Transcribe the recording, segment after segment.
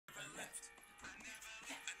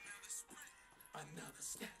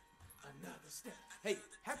step. Hey,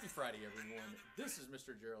 happy Friday, everyone. This is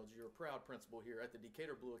Mr. Gearlds, your proud principal here at the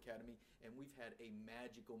Decatur Blue Academy, and we've had a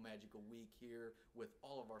magical week here with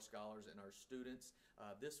all of our scholars and our students.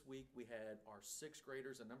 This week we had our sixth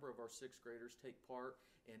graders, a number of our sixth graders take part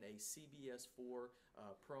in a CBS 4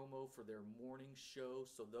 promo for their morning show.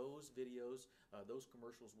 So those videos, those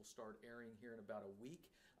commercials will start airing here in about a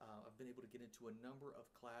week. I've been able to get into a number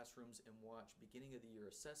of classrooms and watch beginning of the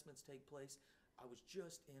year assessments take place. I was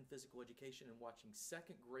just in physical education and watching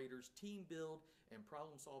second graders team build and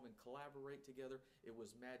problem solve and collaborate together. It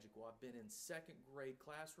was magical. I've been in second grade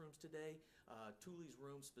classrooms today, Thule's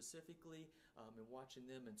room specifically, and watching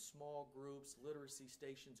them in small groups, literacy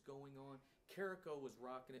stations going on. Carrico was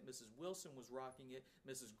rocking it. Mrs. Wilson was rocking it.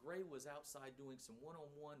 Mrs. Gray was outside doing some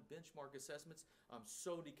one-on-one benchmark assessments. I'm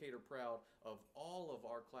so Decatur proud of all of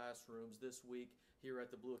our classrooms this week here at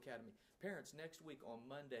the Blue Academy. Parents, next week on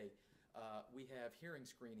Monday, we have hearing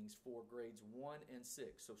screenings for grades 1 and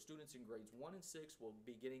 6. So students in grades 1 and 6 will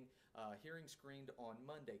be getting hearing screened on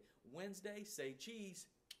Monday. Wednesday, say cheese.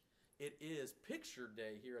 It is picture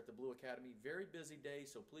day here at the Blue Academy. Very busy day,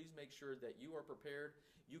 so please make sure that you are prepared.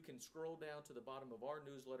 You can scroll down to the bottom of our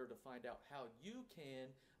newsletter to find out how you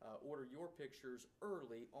can order your pictures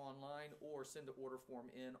early online or send an order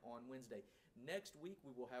form in on Wednesday. Next week,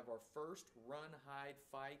 we will have our first run, hide,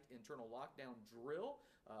 fight internal lockdown drill.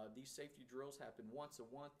 These safety drills happen once a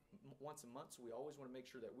month, so we always want to make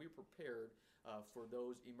sure that we're prepared for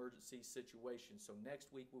those emergency situations. So next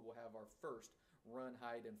week, we will have our first run,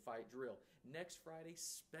 hide, and fight drill. Next Friday,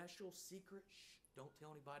 special secret, shh, don't tell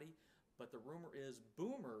anybody, but the rumor is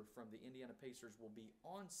Boomer from the Indiana Pacers will be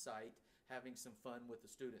on site having some fun with the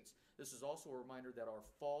students. This is also a reminder that our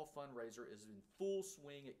fall fundraiser is in full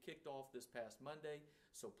swing. It kicked off this past Monday,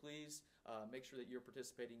 so please make sure that you're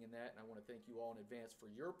participating in that, and I want to thank you all in advance for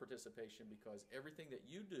your participation because everything that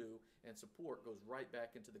you do and support goes right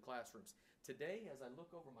back into the classrooms. Today, as I look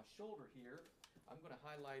over my shoulder here, I'm going to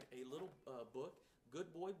highlight a little book,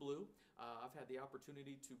 Good Boy Blue. I've had the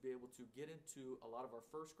opportunity to be able to get into a lot of our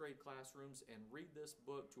first grade classrooms and read this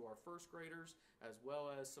book to our first graders as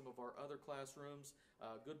well as some of our other classrooms.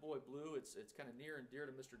 Good Boy Blue, it's kind of near and dear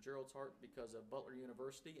to Mr. Gearlds' heart because of Butler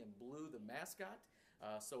University and Blue the mascot.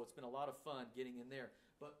 So it's been a lot of fun getting in there.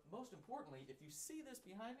 But most importantly, if you see this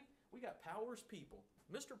behind me, we got Powers People.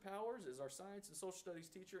 Mr. Powers is our science and social studies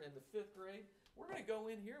teacher in the 5th grade. We're going to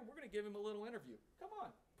go in here and we're going to give him a little interview. Come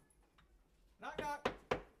on. Knock, knock.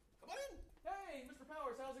 Come on in. Hey, Mr.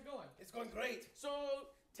 Powers, how's it going? It's going great. So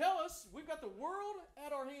tell us, we've got the world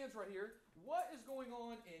at our hands right here. What is going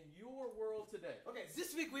on in your world today? Okay,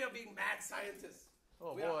 this week we are being mad scientists.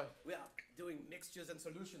 Oh, boy. We are doing mixtures and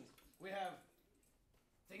solutions. We have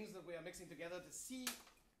things that we are mixing together to see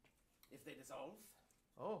if they dissolve.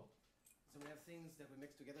 Oh. So we have things that we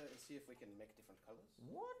mix together and see if we can make different colors.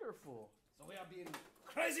 Wonderful. So we are being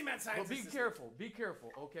crazy mad scientists. Well, be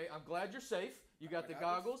careful, okay? I'm glad you're safe. You got the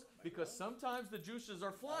goggles because sometimes the juices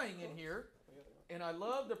are flying in here. And I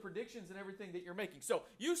love the predictions and everything that you're making. So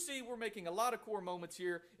you see we're making a lot of core moments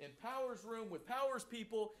here in Powers Room with Powers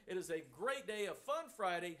People. It is a great day, a fun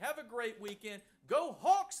Friday. Have a great weekend. Go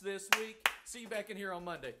Hawks this week. See you back in here on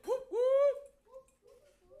Monday. Woo!